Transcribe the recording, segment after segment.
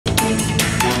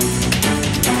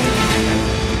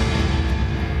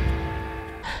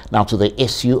Now to the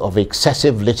issue of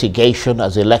excessive litigation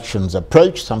as elections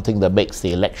approach, something that makes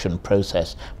the election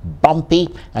process bumpy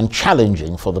and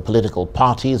challenging for the political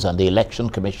parties and the Election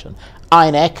Commission,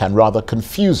 INEC, and rather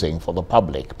confusing for the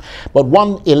public. But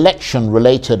one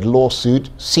election-related lawsuit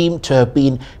seemed to have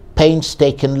been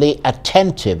painstakingly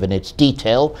attentive in its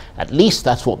detail. At least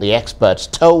that's what the experts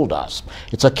told us.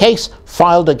 It's a case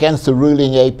filed against the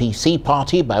ruling APC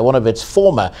party by one of its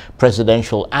former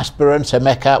presidential aspirants,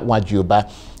 Emeka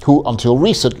Nwajuba, who until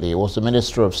recently was the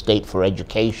Minister of State for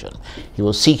Education. He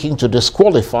was seeking to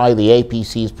disqualify the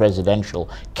APC's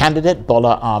presidential candidate,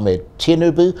 Bola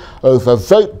Tinubu, over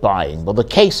vote buying, but the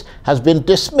case has been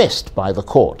dismissed by the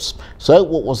courts. So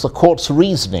what was the court's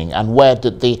reasoning, and where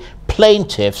did the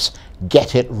plaintiffs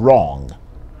get it wrong?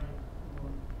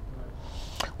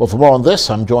 Well, for more on this,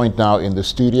 I'm joined now in the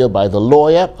studio by the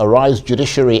lawyer, Arise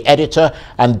Judiciary Editor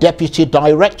and Deputy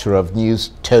Director of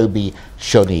News, Tobi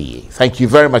Soniyi. Thank you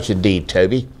very much indeed,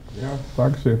 Tobi. Yeah,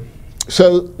 thanks.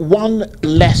 So, one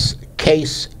less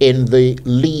case in the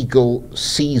legal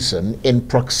season in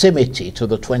proximity to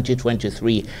the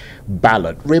 2023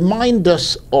 ballot. Remind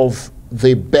us of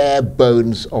the bare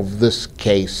bones of this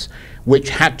case,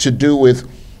 which had to do with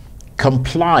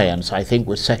compliance, I think,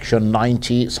 with Section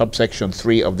 90, subsection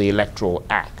 3 of the Electoral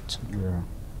Act. Yeah.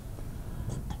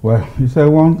 Well, you say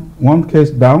one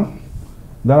case down.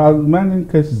 There are many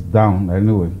cases down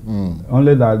anyway.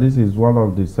 Only that this is one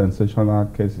of the sensational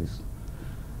cases.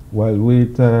 Well,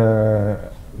 with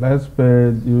let's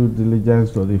pay due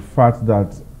diligence to the fact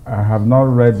that I have not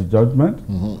read the judgment.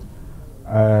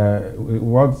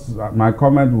 My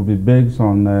comment will be based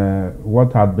on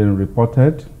what had been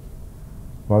reported.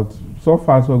 But so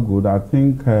far so good. I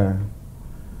think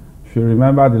if you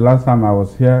remember the last time I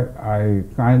was here, I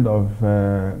kind of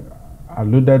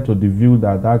alluded to the view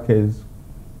that that case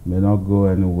may not go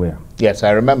anywhere. Yes,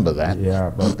 I remember that. Yeah,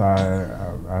 but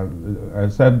I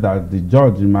said that the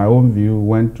judge, in my own view,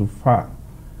 went too far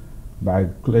by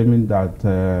claiming that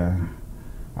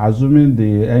assuming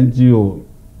the NGO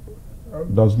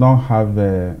does not have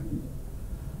the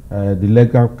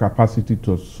legal capacity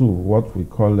to sue, what we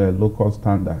call a local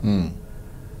standard.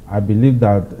 I believe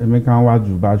that Emeka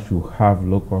Nwajuba should have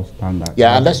local standard.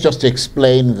 Yeah, and let's just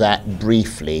explain that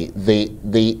briefly.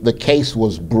 The case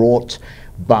was brought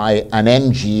by an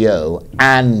NGO,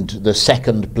 and the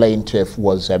second plaintiff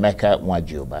was Emeka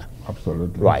Nwajuba.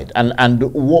 Absolutely. Right. And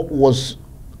what was,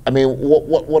 I mean,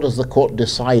 what has the court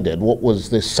decided? What was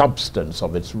the substance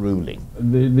of its ruling?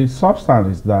 The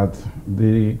substance is that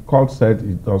the court said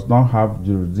it does not have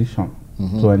jurisdiction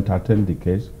to entertain the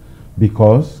case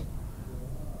because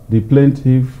the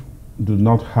plaintiff do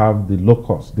not have the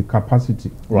locus, the capacity,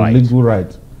 the legal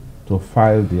right to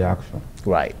file the action.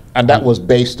 Right. And that was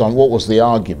based on, what was the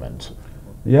argument?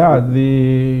 Yeah,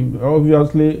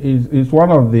 obviously it's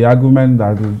one of the arguments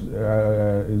that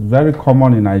is very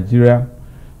common in Nigeria.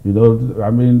 You know,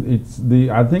 I mean,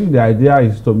 I think the idea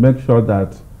is to make sure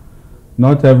that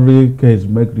not every case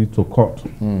makes it to court.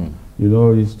 You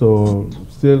know, is to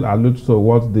still allude to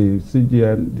what the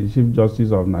CJN, the Chief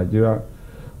Justice of Nigeria,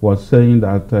 was saying,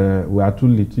 that we are too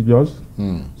litigious.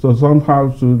 So somehow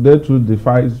they too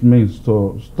devise means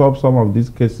to stop some of these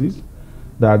cases,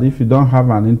 that if you don't have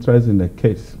an interest in the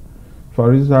case,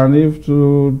 for instance, if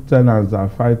two tenants are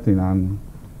fighting and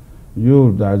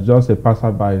you, that's just a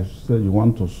passerby, say you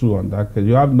want to sue on that case,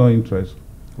 you have no interest.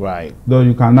 Right. Though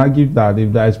you can argue that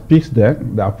if there is peace there,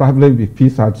 there will probably be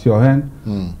peace at your end,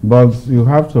 but you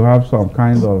have to have some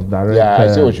kind of direct... Yeah,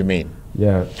 I see what you mean.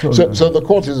 Yeah. So the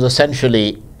court is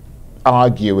essentially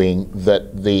arguing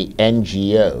that the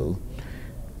NGO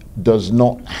does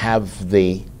not have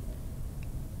the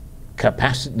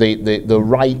capacity, the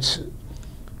right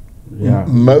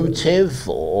motive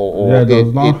or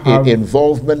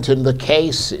involvement in the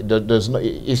case. It does not,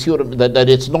 you see what I mean? That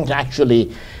it's not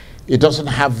actually, it doesn't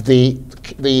have the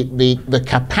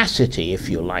capacity, if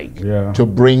you like, to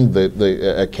bring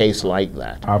a case like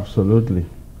that. Absolutely.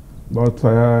 But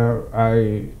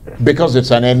because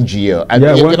it's an NGO, and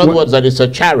in other words, that it's a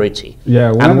charity.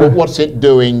 Yeah. And what's it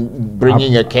doing,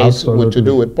 bringing a case to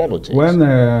do with politics? When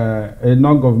a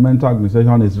non-governmental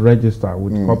organization is registered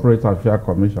with Corporate Affairs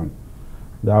Commission,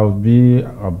 there will be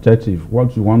objective,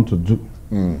 what you want to do.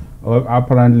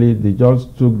 Apparently, they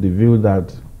just took the view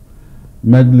that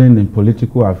meddling in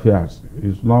political affairs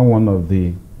is not one of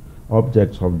the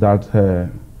objects of that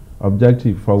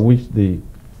objective for which this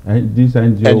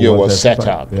NGO was set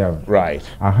up. Yeah. Right.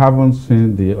 I haven't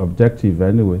seen the objective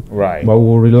anyway. Right. But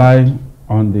we'll rely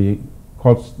on the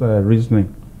court's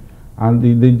reasoning. And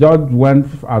the judge went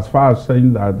as far as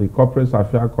saying that the Corporate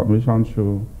Affairs Commission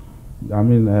should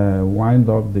wind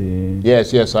up the...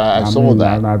 Yes, I saw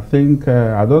that. And I think,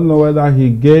 I don't know whether he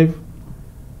gave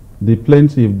the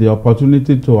plaintiff the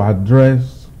opportunity to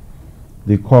address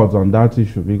the court on that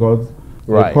issue, because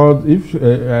the court, if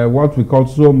what we call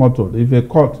suo motu, if a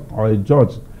court or a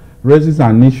judge raises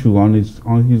an issue on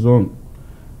his own,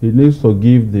 he needs to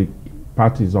give the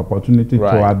parties opportunity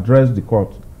to address the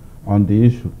court on the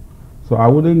issue. So I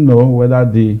wouldn't know whether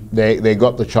they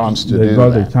got the chance to do that. They got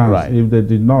the chance. If they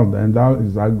did not, then that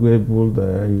is arguable.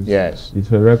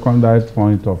 It's a recondite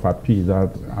point of appeal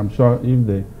that I'm sure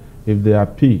if they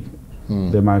appeal,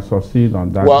 they might succeed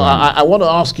on that. Well, I want to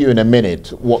ask you in a minute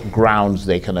what grounds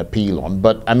they can appeal on,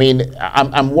 but I mean,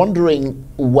 I'm wondering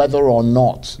whether or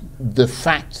not the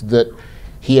fact that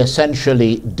he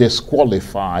essentially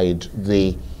disqualified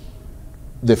the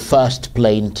first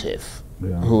plaintiff,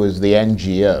 who is the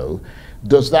NGO,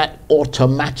 does that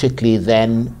automatically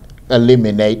then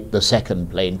eliminate the second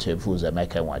plaintiff, who's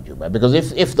Emeka Nwajuba? Because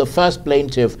if the first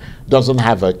plaintiff doesn't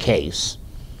have a case,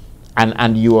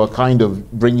 and you are kind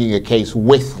of bringing a case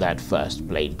with that first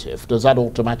plaintiff, does that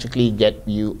automatically get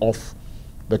you off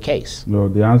the case? No,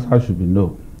 the answer should be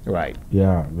no. Right.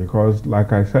 Yeah, because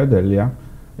like I said earlier,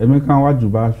 Emeka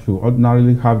Nwajuba should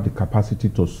ordinarily have the capacity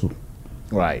to sue.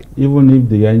 Right. Even if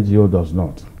the NGO does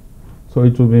not. So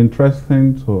it will be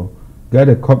interesting to get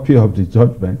a copy of the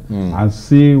judgment and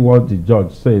see what the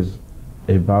judge says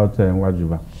about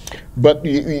Nwajuba. But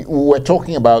we're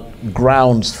talking about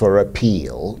grounds for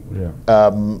appeal.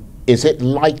 Yeah. Is it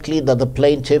likely that the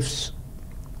plaintiffs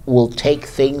will take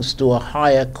things to a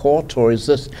higher court, or is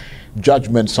this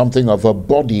judgment something of a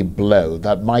body blow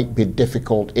that might be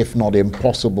difficult, if not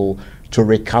impossible, to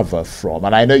recover from?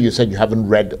 And I know you said you haven't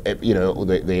read,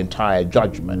 the entire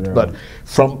judgment, but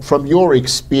from your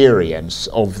experience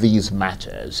of these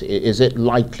matters, is it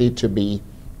likely to be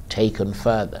taken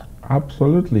further?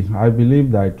 Absolutely. I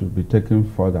believe that it will be taken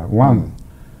further. One,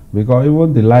 because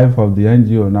even the life of the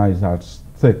NGO now is at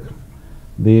stake.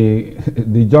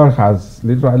 The judge has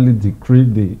literally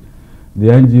decreed the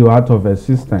NGO out of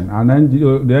existence, and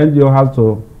the NGO has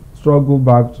to struggle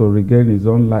back to regain its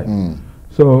own life.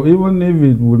 So even if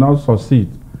it will not succeed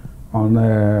on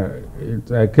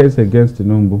a case against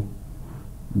Tinubu,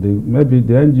 maybe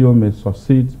the NGO may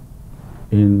succeed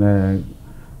in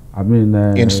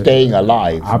in staying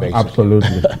alive, basically.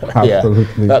 Absolutely.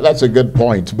 Absolutely. Yeah, that's a good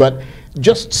point. But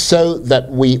just so that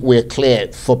we're clear,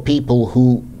 for people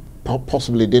who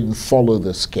possibly didn't follow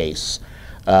this case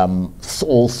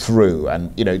all through,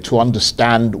 and to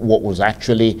understand what was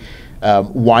actually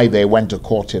why they went to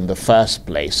court in the first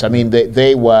place. I mean,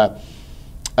 they were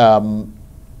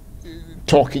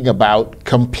talking about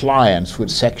compliance with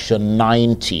Section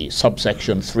 90,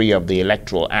 subsection 3 of the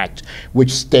Electoral Act,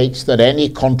 which states that any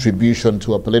contribution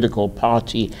to a political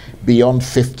party beyond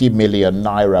 50 million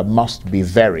naira must be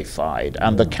verified.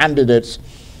 And the candidates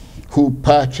who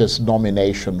purchased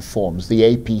nomination forms,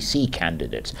 the APC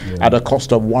candidates, at a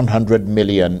cost of 100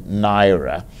 million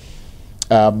naira,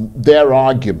 their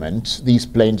argument, these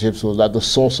plaintiffs, was that the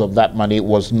source of that money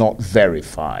was not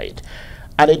verified.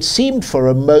 And it seemed for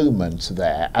a moment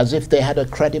there as if they had a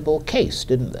credible case,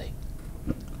 didn't they?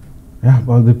 Yeah,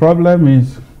 but the problem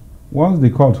is, once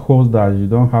the court holds that you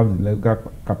don't have the legal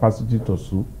capacity to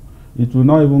sue, it will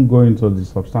not even go into the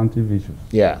substantive issues.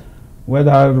 Yeah.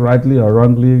 Whether rightly or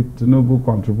wrongly, Tinubu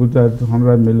contributed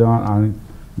 100 million and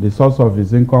the source of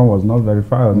his income was not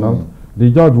verified or not,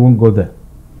 the judge won't go there.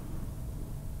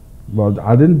 But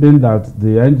I didn't mean that the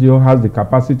NGO has the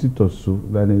capacity to sue,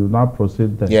 then it will not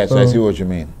proceed there. Yes, so, I see what you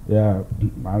mean. Yeah,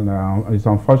 and it's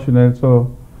unfortunate.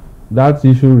 So that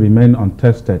issue remains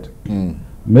untested.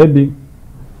 Maybe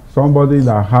somebody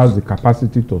that has the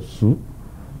capacity to sue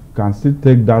can still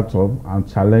take that up and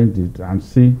challenge it and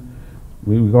see,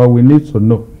 because we need to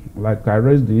know, like I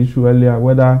raised the issue earlier,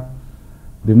 whether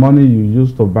the money you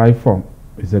use to buy from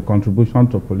is a contribution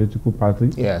to a political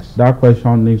party. Yes. That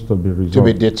question needs to be resolved. To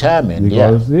be determined,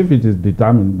 because if it is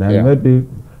determined, then maybe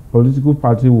political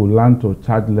party will learn to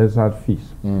charge lesser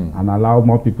fees and allow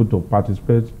more people to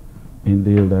participate in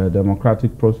the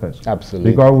democratic process.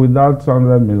 Absolutely. Because without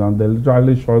 100 million, they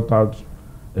literally shut out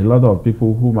a lot of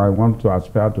people who might want to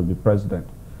aspire to be president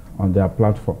on their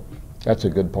platform. That's a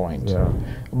good point. Yeah.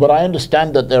 But I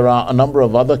understand that there are a number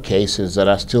of other cases that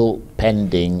are still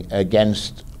pending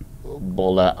against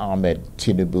Bola Ahmed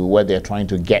Tinubu, where they're trying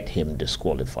to get him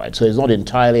disqualified. So he's not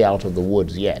entirely out of the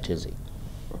woods yet, is he?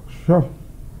 Sure.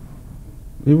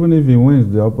 Even if he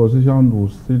wins, the opposition will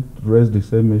still raise the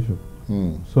same issue.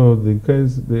 So the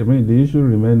case, the issue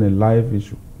remains a live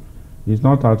issue. He's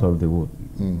not out of the wood.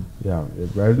 Yeah,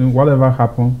 whatever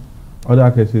happens, other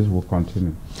cases will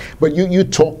continue. But you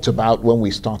talked about, when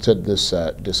we started this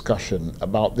discussion,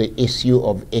 about the issue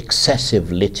of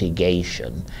excessive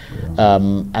litigation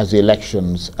as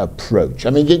elections approach. I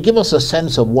mean, give us a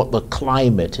sense of what the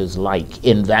climate is like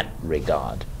in that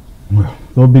regard. Well,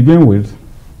 to begin with,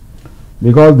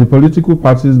 because the political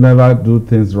parties never do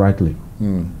things rightly,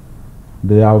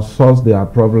 they outsource their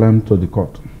problem to the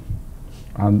court.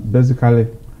 And basically,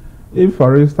 if,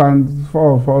 for instance,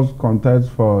 4 of us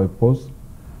contest for a post,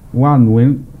 one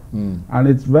win, and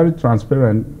it's very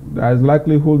transparent, there is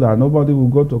likelihood that nobody will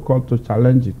go to court to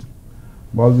challenge it.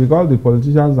 But because the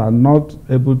politicians are not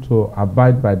able to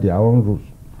abide by their own rules,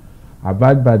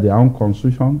 abide by their own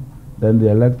constitution, then the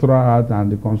Electoral Act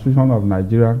and the Constitution of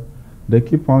Nigeria, they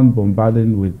keep on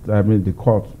bombarding with, the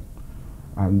court.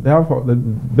 And therefore,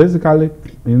 basically,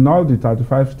 in all the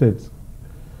 35 states,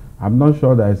 I'm not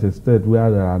sure there is a state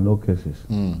where there are no cases.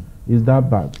 It's that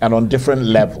bad. And on different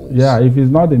levels. Yeah, if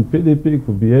it's not in PDP, it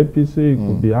could be APC, it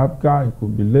could be APGA, it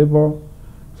could be Labour.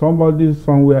 Somebody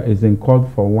somewhere is in court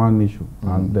for one issue,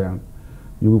 and then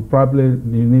you probably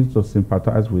need to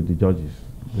sympathize with the judges.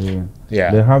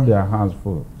 They have their hands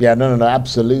full. Yeah, no,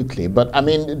 absolutely. But I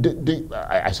mean,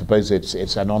 I suppose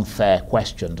it's an unfair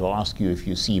question to ask you if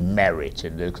you see merit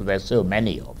in this, because there's so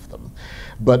many of them.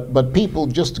 But people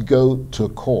just go to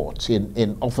court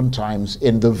in oftentimes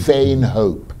in the vain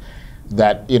hope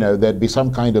that, you know, there'd be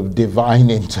some kind of divine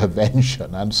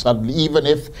intervention, and suddenly, even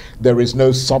if there is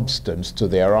no substance to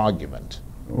their argument.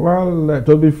 Well,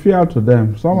 to be fair to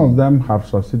them, some of them have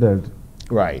succeeded.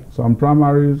 Right. Some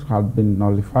primaries have been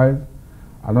nullified,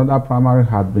 another primary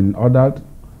had been ordered,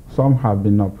 some have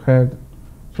been upheld.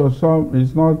 So some,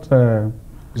 it's not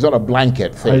a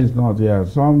blanket thing. It's not, yeah.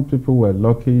 Some people were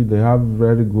lucky, they have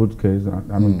very good cases,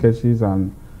 cases,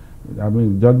 and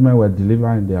judgment were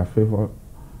delivered in their favor.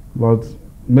 But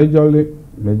majority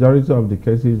of the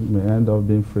cases may end up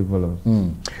being frivolous.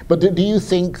 But do you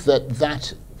think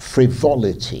that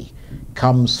frivolity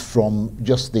comes from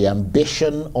just the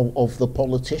ambition of the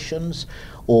politicians,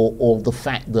 or the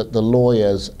fact that the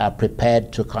lawyers are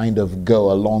prepared to kind of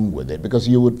go along with it? Because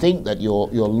you would think that your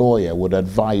lawyer would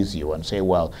advise you and say,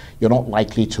 well, you're not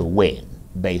likely to win,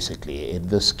 basically, in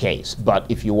this case. But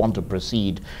if you want to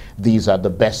proceed, these are the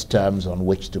best terms on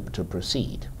which to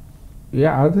proceed.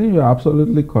 Yeah, I think you're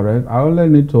absolutely correct. I only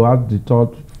need to add the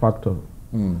third factor,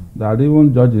 that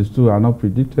even judges too are not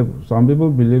predictable. Some people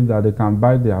believe that they can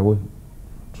buy their way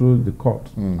through the court,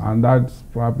 and that's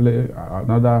probably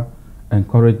another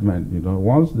encouragement. You know,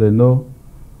 once they know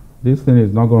this thing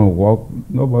is not going to work,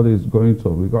 nobody is going to.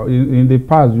 Because in the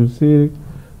past, you see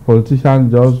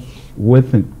politicians just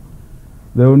waiting.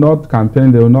 They will not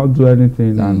campaign, they will not do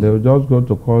anything, and they will just go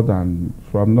to court, and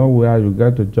from nowhere you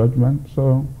get a judgment.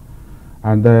 So,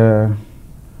 and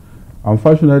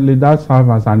unfortunately, that serves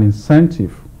as an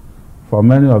incentive for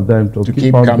many of them to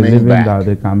keep on believing that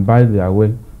they can buy their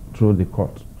way through the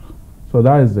court. So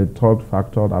that is the third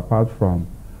factor, apart from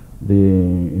the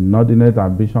inordinate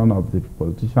ambition of the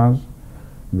politicians.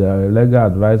 The legal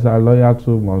advisor, lawyer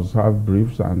too, must have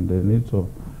briefs, and they need to,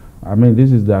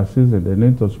 this is their season, they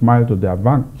need to smile to their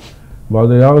bank. But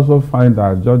they also find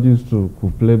that judges too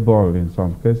could play ball in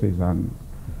some cases, and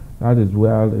that is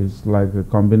where it's like a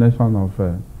combination of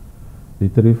the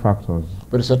three factors.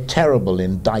 But it's a terrible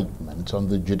indictment on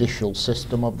the judicial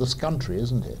system of this country,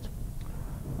 isn't it?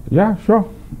 Yeah, sure.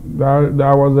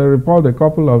 There was a report a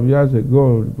couple of years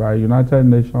ago by United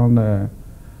Nations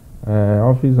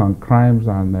Office on Crimes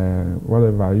and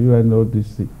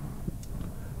UNODC,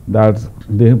 that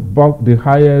the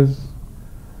highest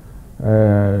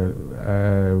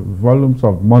volumes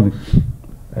of money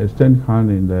exchanged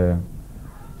hand in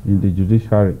the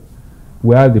judiciary,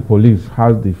 where the police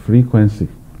has the frequency.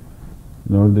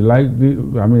 You know,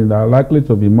 there are likely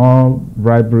to be more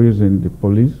briberies in the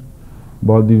police,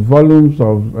 but the volumes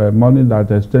of money that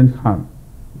exchange hand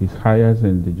is highest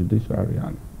in the judiciary,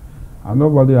 and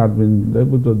nobody has been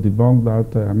able to debunk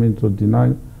that. To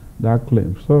deny that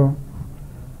claim. So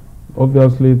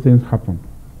obviously things happen.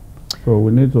 So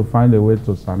we need to find a way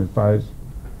to sanitize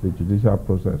the judicial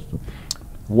process too.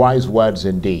 Wise words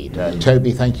indeed.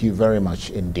 Tobi, thank you very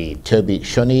much indeed. Tobi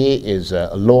Soniyi is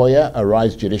a lawyer, a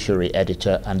Rise Judiciary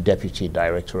editor, and Deputy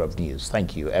Director of News.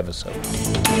 Thank you ever so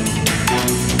much.